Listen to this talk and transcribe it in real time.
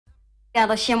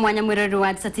Athashia mwanya mwirori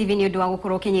wa TV ni undu wa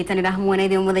gukorwo kinyitanira hamwe na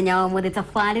ithuĩ muthenya wa umuthi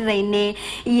tabarĩra-inĩ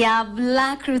ya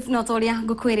Blackoots no toria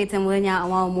ngukwirite muthenya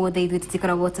wa umuthi ithuĩ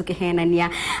tutikoragwo tukihenania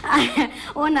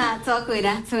ona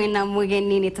twakwira twina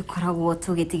mugeni ni tukoragwo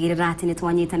tugitigirira ati ni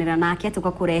twanyitanira nake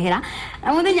tugakurehera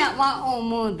muthenya wa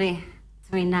umuthi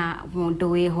twina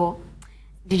mundu wiho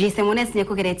DJ Semones ni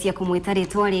kugeretia kumwita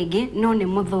ritwa ringi no ni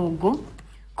Mzungu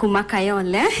kuma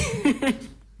Kayole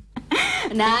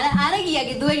na aragia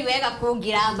githweri wega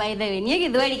kungira by the way nie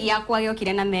githweri giakwa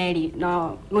giokire na Mary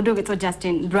no mundu gitwa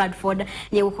Justin Bradford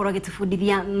ni gukorwo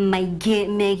gitufundithia maige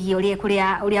megi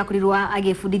uria kurirwa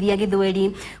agifundithia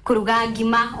githweri kuruga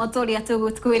ngima otoria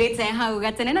tugukwirite hau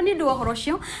gatene na ni ndu ohoro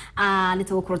cio ni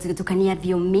tugukorwo tugitukania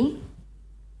thiomi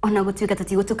ona gutuika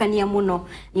tutigutukania muno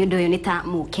ni undu uyu ni ta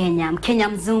Mkenya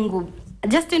Mzungu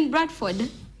Justin Bradford. Yes.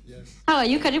 How are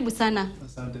you? Karibu sana.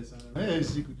 Asante sana. Hey,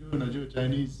 sikujua unajua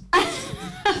Chinese.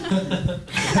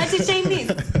 Ati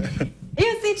Chinese? You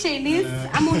see Chinese?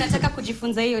 Ama unataka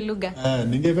kujifunza hiyo lugha?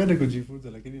 Ningependa kujifunza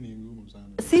lakini ni ngumu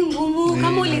sana. Si ngumu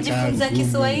kama ulijifunza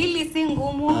Kiswahili si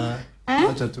ngumu.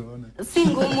 Acha tuone. Si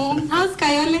ngumu. How's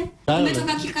Kayole?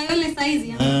 Umetoka Kayole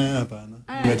saizi? Hapana.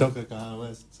 Nimetoka Kahawa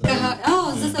West.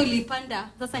 Oh, sasa ulipanda.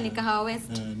 Sasa ni Kahawa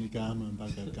West. Nikahama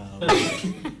mpaka Kahawa.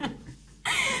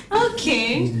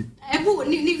 Okay. Ebu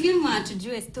ni vyema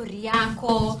tujue story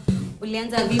yako.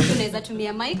 Ulianza vipi? Unaweza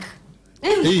tumia mic?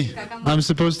 Hey, I'm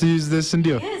supposed to use this in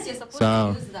Yes, you're supposed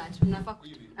to use that. Unafaa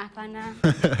hapana.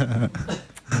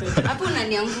 Hapo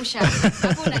unaniangusha.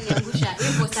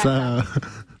 Hivyo sasa.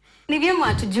 Ni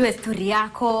vyema tujue story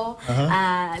yako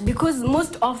because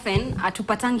most often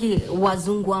atupatangi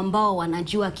wazungu ambao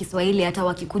wanajua Kiswahili hata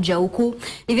wakikuja huku.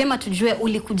 Ni vyema tujue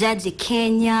ulikujaje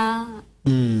Kenya.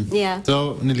 Yeah.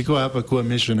 So nilikuwa hapa kuwa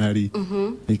missionary.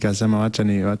 Nikasema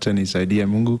wacha nisaidie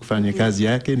Mungu kufanya kazi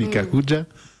yake, nikakuja.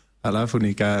 Alafu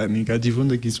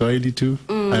nikajifunza Kiswahili too.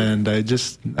 And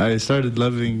I started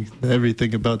loving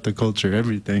everything about the culture,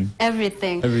 everything.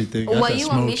 Were you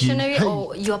a missionary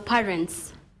or your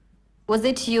parents? Was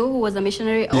it you who was a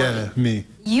missionary? Or yeah, me.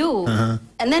 You?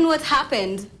 And then what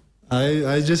happened?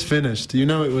 I just finished. You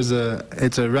know,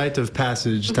 it's a rite of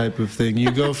passage type of thing.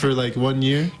 You go for like 1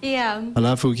 year. Yeah.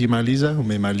 Alafu ukimaliza,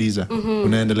 umemaliza.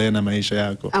 Unaendelea na maisha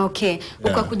yako. Okay.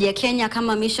 Ukakuja Kenya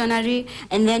kama missionary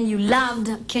and then you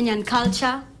loved Kenyan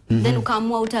culture. Then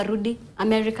ukaamua utarudi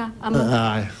America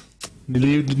ama?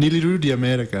 Nilirudi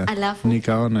America. Alafu?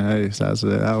 Nikaona sasa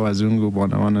hawa wazungu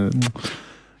wana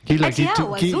kila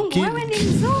kitu wewe ni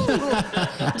Mzungu.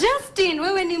 Justin,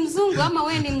 wewe ni Mzungu ama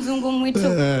wewe ni Mzungu Mwitu?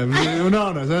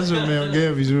 Unaona sasa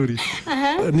umeongea vizuri.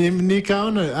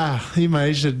 Nikaona hii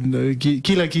maisha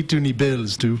kila kitu ni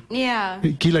bills tu. Yeah.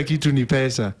 Kila kitu ni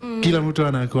pesa. Kila mtu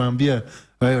anakuambia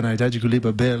wewe unahitaji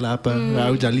kulipa bill hapa,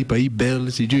 hujalipa hii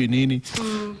bill, sijui nini.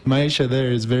 Maisha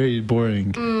there is very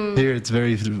boring. Here it's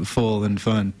very full and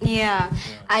fun. Yeah.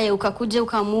 Aya ukakuja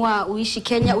ukaamua uishi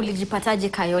Kenya, ulijipataje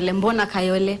Kayole? Mbona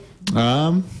Kayole?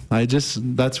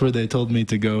 That's where they told me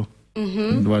to go.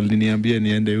 Waliniambia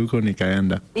niende huko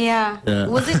nikaenda. Yeah.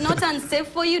 Was it not unsafe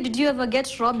for you? Did you ever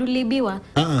get robbed? Ulibiwa?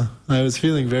 I was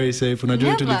feeling very safe.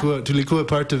 Unajua tulikuwa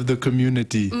part of the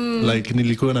community. Like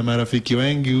nilikuwa na marafiki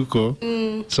wengi huko.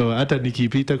 So hata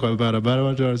nikipita kwa barabara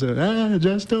watu wanasema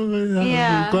just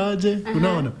over kwaje?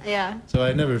 Unaona? Yeah. So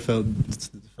I never felt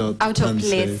out of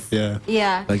place.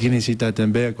 Yeah. Lakini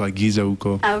sitatembea kwa giza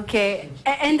huko. Okay.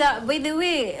 And by the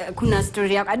way, kuna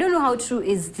story yako. I don't know how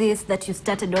true is this that you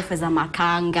started off as a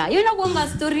makanga. You know kwamba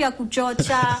story ya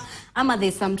kuchocha ama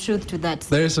there's some truth to that.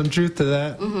 There's some truth to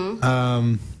that.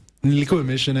 Nilikuwa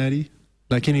missionary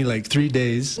lakini like 3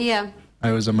 days. Yeah.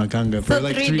 I was a makanga for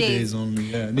like 3 days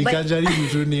only. Yeah. Nikajaribu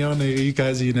tu nione hii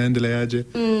kazi inaendeleaje.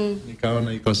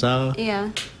 Nikaona iko sawa. Yeah.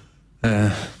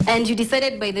 And you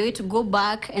decided, by the way, to go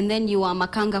back, and then you were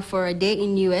makanga for a day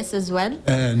in US as well.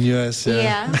 In US,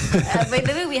 yeah. By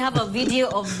the way, we have a video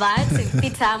of that.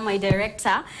 Peter, my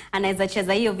director, anaweza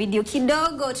cheza hiyo video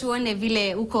kidogo tuone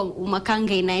vile uko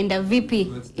umakanga inaenda vipi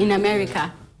in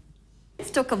America.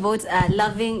 Let's talk about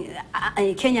loving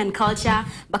Kenyan culture.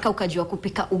 Baka ukajua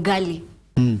kupika ugali.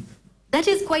 That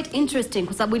is quite interesting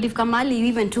kwa sababu ilifika mahali you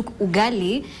even took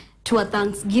ugali to a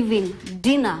Thanksgiving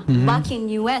dinner back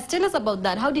in US. Tell us about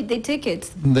that. How did they take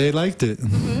it? They liked it.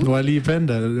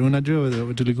 Walipenda.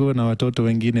 Unajua tulikuwa na watoto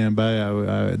wengine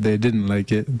ambao they didn't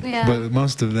like it. Yeah. But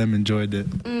most of them enjoyed it.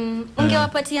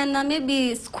 Ungewapatia na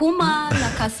maybe skuma na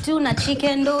kastu na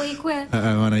chicken ndo ikwe?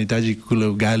 Wanahitaji kula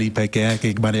ugali peke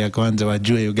yake mara ya kwanza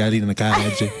wajue ugali inakaa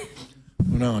aje.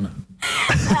 Unaona?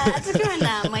 Tukiwa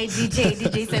na my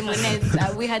DJ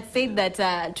Simonez, we had said that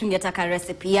tungetaka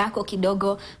recipe yako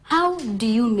kidogo. How do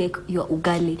you make your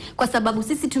ugali? Kwa sababu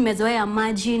sisi tumezoea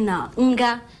maji na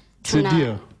unga.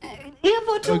 Ndio.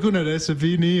 Hivyo tu. Hakuna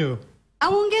recipe ni hiyo.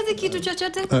 Aongezi kitu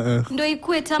chochote? Ndio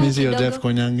ikue tamu kidogo. Ndio Jeff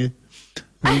Konyange.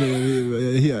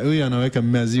 Huyu anaweka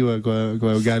maziwa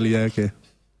kwa ugali yake.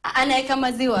 Anaweka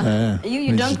maziwa?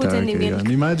 You don't put any milk.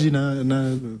 Ni maji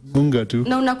na unga tu.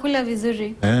 Na unakula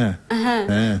vizuri?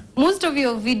 Most of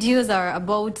your videos are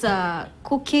about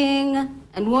cooking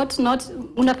and what not.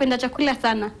 Unapenda chakula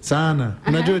sana? Sana.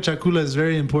 Unajua chakula is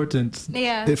very important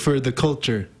for the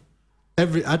culture.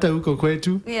 Hata huko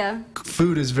kwetu,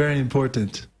 food is very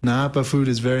important. Na hapa food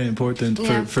is very important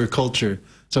for culture.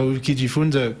 So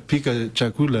ukijifunza pika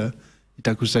chakula,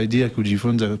 itakusaidia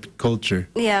kujifunza culture.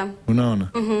 Unaona?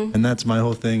 And that's my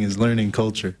whole thing, is learning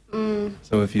culture.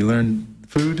 So if you learn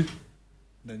food,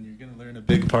 then you're going to learn a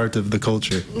big part of the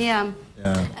culture.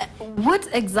 What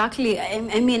exactly,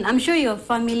 I mean, I'm sure your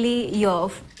family,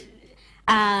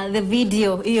 the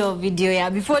video,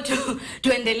 before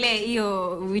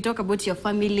tuendele, we talk about your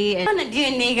family.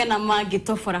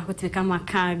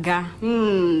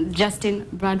 Justin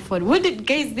Bradford. What did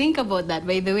guys think about that,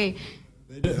 by the way?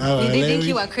 Did they think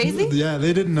you were crazy? Yeah,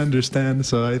 they didn't understand,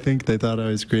 so I think they thought I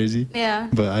was crazy.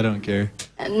 But I don't care.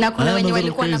 Na kuna wenye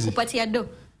walikuwa nakupatia do?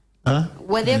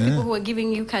 Were there people who were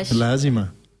giving you cash? Lazima.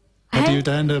 Hati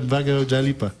utaenda mpaka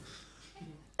hujalipa.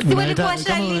 Si walikuwa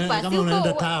shalipa? Kama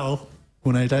unaenda tao,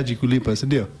 unahitaji kulipa, si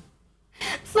ndio?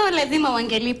 So lazima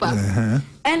wangelipa.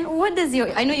 And what does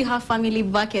I know you have family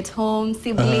back at home,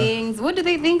 siblings. What do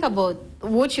they think about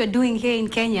what you're doing here in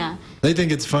Kenya? They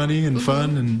think it's funny and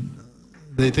fun, and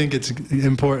they think it's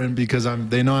important because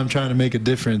they know I'm trying to make a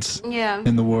difference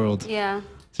in the world.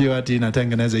 Sio ati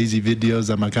natengeneza hizi videos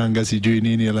za makanga sijui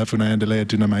nini alafu naendelea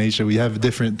tu na maisha. We have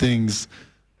different things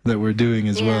that we're doing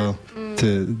as well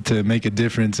to make a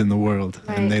difference in the world,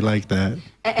 and they like that.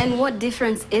 And what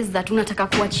difference is that? Unataka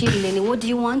kuachieve nini? What do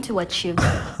you want to achieve?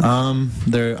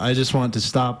 I just want to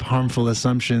stop harmful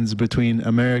assumptions between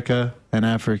America and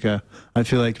Africa. I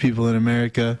feel like people in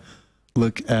America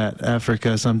look at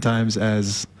Africa sometimes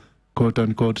as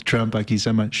quote-unquote Trump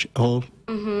akisema hole.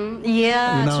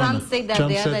 Trump said that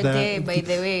the other day, by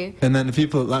the way. And then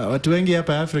people, watu wengi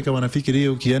hapa Afrika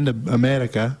wanafikiria ukienda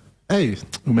America, hey,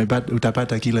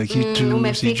 utapata kila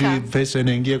kitu, sijui pesa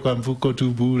inaingia kwa mfuko tu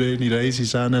bure, ni rahisi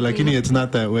sana, lakini it's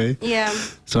not that way.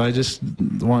 So I just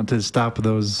want to stop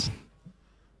those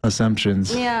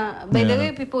assumptions. By the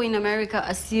way, people in America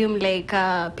assume like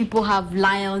people have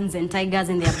lions and tigers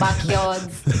in their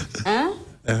backyards.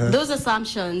 Those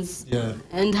assumptions.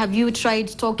 And have you tried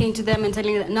talking to them and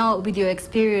telling them now, with your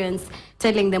experience,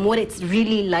 telling them what it's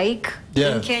really like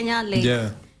in Kenya?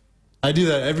 Like, I do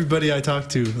that. Everybody I talk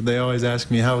to, they always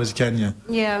ask me, how is Kenya?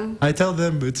 I tell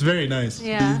them it's very nice.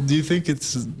 Do you think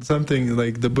it's something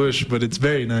like the bush, but it's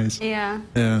very nice. And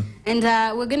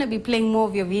we're going to be playing more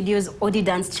of your videos, Odi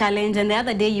Dance Challenge. And the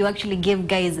other day, you actually gave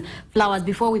guys flowers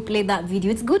before we played that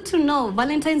video. It's good to know.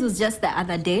 Valentine's was just the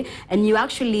other day, and you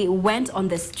actually went on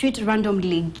the street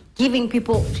randomly giving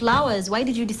people flowers. Why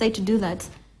did you decide to do that?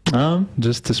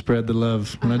 Just to spread the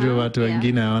love. Unajua watu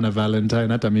wengine hawana Valentine,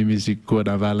 hata mimi sikuwa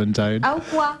na Valentine. Au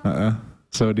kwa?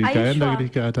 So nikaenda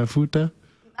nikatafuta.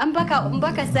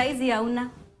 Mpaka saizi hauna.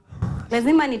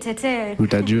 Lazima nitetee.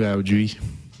 Utajua hujui.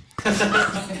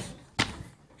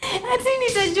 Ati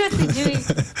nitajua sijui.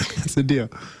 Sindio?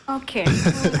 Okay.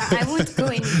 I won't go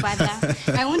any further.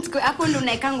 I won't go. Hapo ndo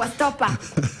naikangwa stopper.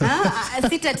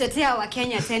 Sitatetea wa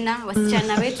Kenya tena.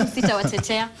 Wasichana wetu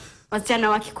sitawatetea. Wasichana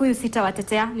wa Kikuyu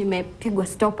sitawatetea, nimepigwa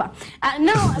stopper.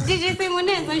 Now, DJ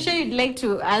Simonez, I'm sure you'd like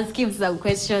to ask him some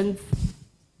questions.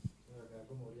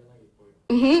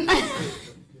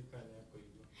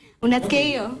 Unasikia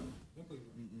hiyo?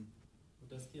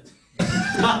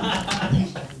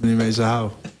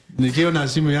 Nimesahau. Nikiwa na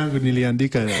simu yangu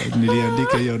niliandika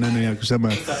hiyo neno ya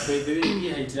kusema.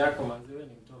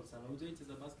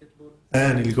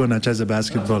 Nilikuwa nacheza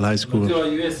basketball high school.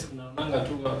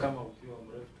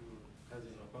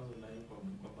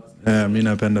 Mimi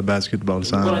napenda basketball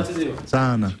sana.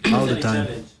 Sana, all the time.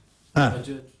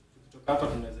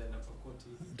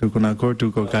 Tuko na court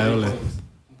tuko Kayole.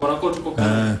 Mko na court tuko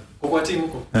Kayole. Kwa timu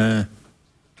huko.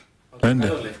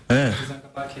 Twende.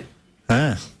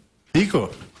 Iko.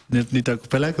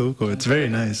 Nitakupeleka huko. It's very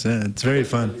nice. It's very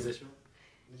fun.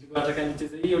 Nataka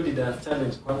nicheze hiyo dance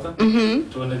challenge kwanza.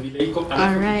 Tuone vile iko.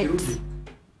 All right.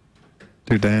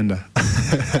 Tutaenda.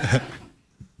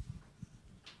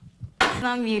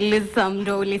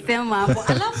 Ndo ulisema hapo.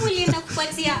 Alafu ulienda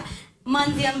kupatia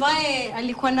manzi ambaye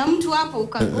alikuwa na mtu hapo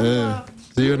ukakuwa.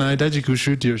 Sio unahitaji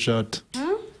kushoot your shot.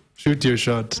 Shoot your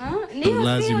shot.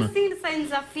 Lazima. Ni signs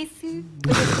za fisi.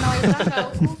 Tunawaitanga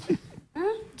huku.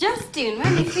 Justin, wewe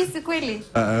ni fisi kweli?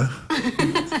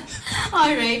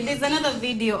 All right, there's another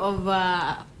video of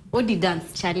Odi Dance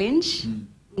Challenge.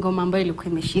 Ngoma ambayo ilikuwa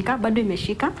imeshika, bado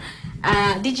imeshika.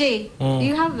 DJ, do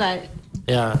you have that?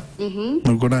 Yeah.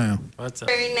 Uko nayo?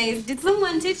 Very nice. Did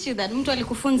someone teach you that? Mtu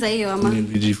alikufunza hiyo ama?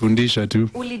 Nilijifundisha tu.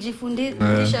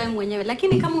 Ulijifundisha wewe mwenyewe.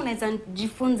 Lakini kama unaweza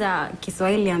jifunza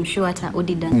Kiswahili, I'm sure hata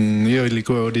Odi Dance. Hiyo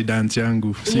ilikuwa Odi Dance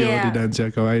yangu, sio Odi Dance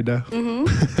ya kawaida.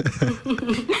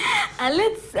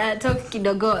 Let's talk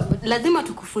kidogo. Lazima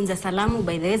tukufunze salamu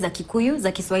by the way za Kikuyu,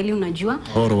 za Kiswahili unajua?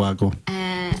 Oro wako.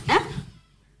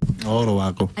 Oro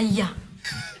wako. Aya.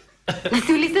 Na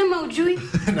si ulisema ujui?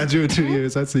 Najua tu hiyo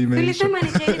sasa imeisha. Ulisema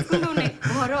ni Chinese kumbe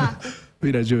oro wako.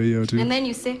 Mimi najua hiyo tu. And then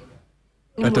you say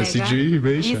hata sijui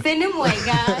imeisha. You say ni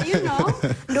mwega, you know.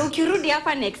 Ndio ukirudi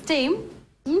hapa next time,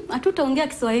 hatutaongea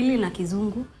Kiswahili na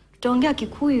Kizungu. Tutaongea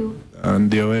Kikuyu.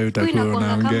 Ndio wewe utakuwa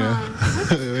unaongea.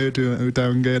 Wewe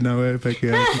utaongea na wewe peke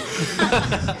yako.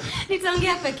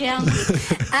 Nitaongea peke yangu.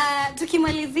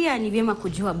 Tukimalizia ni vyema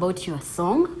kujua about your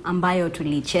song ambayo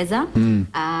tulicheza.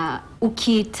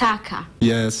 Ukitaka.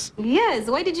 Yes. Yes,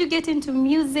 why did you get into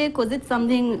music? Was it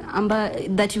something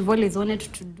that you've always wanted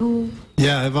to do?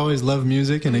 Yeah, I've always loved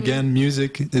music, and again,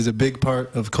 music is a big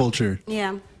part of culture.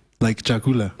 Yeah. Like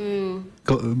chakula.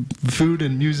 Food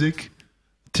and music,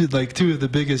 two of the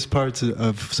biggest parts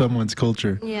of someone's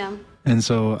culture. Yeah. And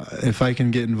so if I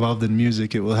can get involved in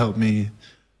music, it will help me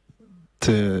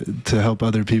to help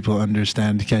other people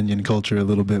understand Kenyan culture a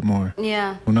little bit more.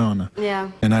 Yeah. Unaona? Yeah.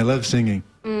 And I love singing.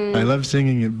 I love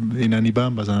singing.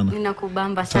 Inanibamba sana.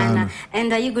 Inakubamba sana.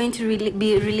 And are you going to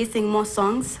be releasing more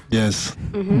songs? Yes.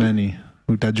 Many.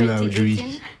 Utajua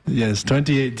ujui. Yes,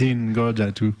 2018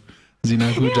 ngoja tu.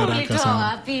 Zinakuja raka sana.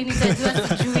 Wapi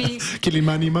nitajua sijui.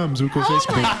 Kilimani Moms uko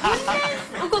Facebook.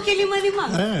 Uko Kilimani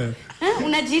Moms?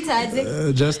 Unajiita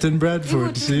aje? Justin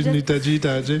Bradford.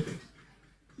 Nitajiita aje?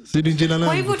 Sini jina langu.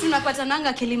 Kwa hivyo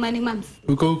tunapatananga Kilimani Moms.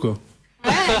 Uko.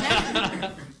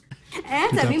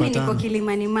 Hata mimi niko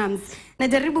Kilimani Moms.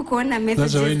 Najaribu kuona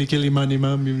messages. Sasa wewe ni Kilimani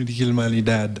Mom, mimi ni Kilimani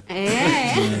Dad.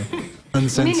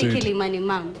 Uncensored. Mimi ni Kilimani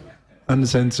Mom.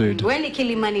 Uncensored. Wewe ni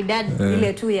Kilimani Dad,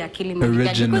 ile tu ya Kilimani Dad.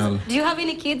 Original. Do you have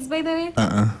any kids by the way?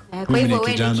 Kwa hivyo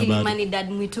wewe ni Kilimani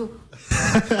Dad Mwitu.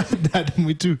 Dad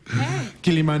Mwitu.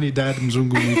 Kilimani Dad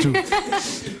Mzungu Mwitu.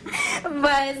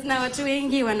 Bas, na watu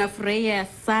wengi wanafurahia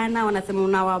sana, wanasema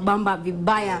unawabamba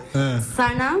vibaya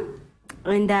sana.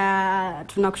 And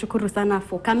tunakushukuru sana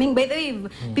for coming. By the way, if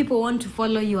people want to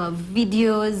follow your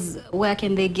videos, where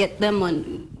can they get them?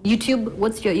 On YouTube?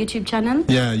 What's your YouTube channel?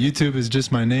 Yeah, YouTube is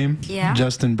just my name. Yeah.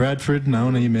 Justin Bradford.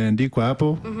 Naona imeandikwa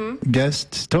hapo.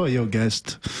 Guest. Toyo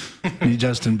guest. Ni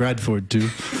Justin Bradford too.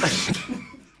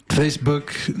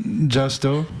 Facebook,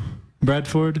 Justo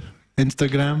Bradford.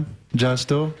 Instagram,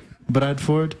 Justo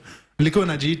Bradford. Nilikuwa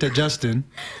najiita Justin.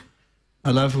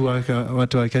 Alafu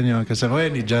watu wa Kenya wakasema wewe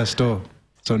ni Justo.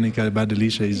 So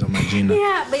nikabadilisha hizo majina.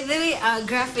 Yeah, by the way,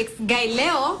 graphics guy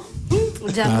leo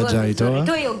Ajaitoa.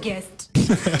 Toyo guest.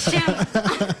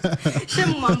 Shem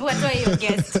mwambua Toyo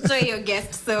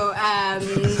guest. So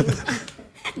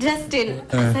Justin,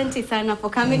 asante sana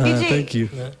for coming. DJ. Thank you.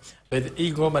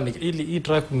 Hii ngoma hii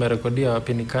track umerekodia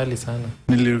wapi? Ni kali sana.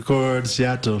 Nilirecord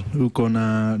Seattle uko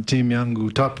na team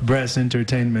yangu Top Brass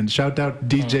Entertainment. Shout out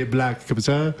DJ Black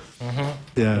kabisa.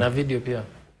 Yeah. Na video pia.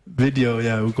 Video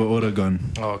ya uko Oregon.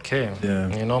 Okay. Yeah.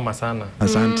 Ni noma sana.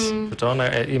 Asante. Tutaona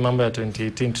hii mambo ya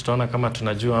 2018 tutaona kama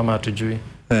tunajua ama hatujui.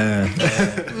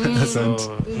 Asante.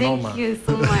 Thank you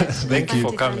so much. Thank you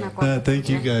for coming. Thank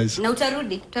you guys. Na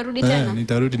utarudi tena?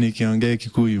 Nitarudi nikiongea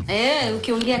Kikuyu.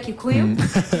 Ukiongea Kikuyu.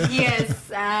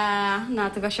 Yes, na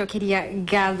tugashokeria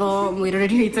gatho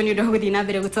mwiroreri witu ni ndogo thina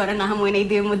mbere gutwara na hamwe na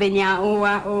ithuĩ muthenya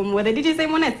wa umothe. Did you say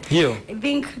Monet? Yo. I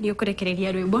think ni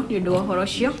ukurekereria rwimbo ni undu wa horo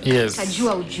cio. Yes.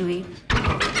 Tajua ujui.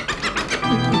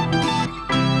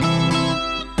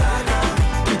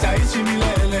 Itaishi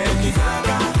milele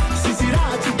sisi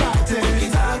ratupate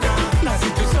na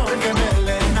situsonge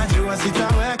mbele, najua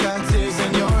sitaweka tears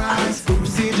in your eyes.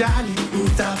 Usijali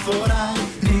utafurahi,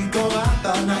 niko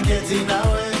hapa na keti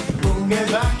nawe,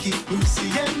 ungebaki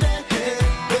usiende.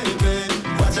 Baby,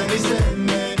 wacha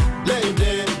niseme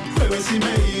lady, wewe si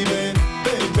maybe.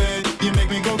 Baby, you make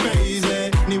me go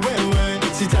crazy. Ni wewe,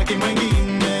 sitaki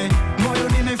mwingine. Moyo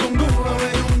nimefungua,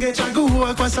 wewe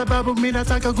ungechagua, kwa sababu mimi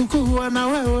nataka kukua na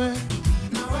wewe.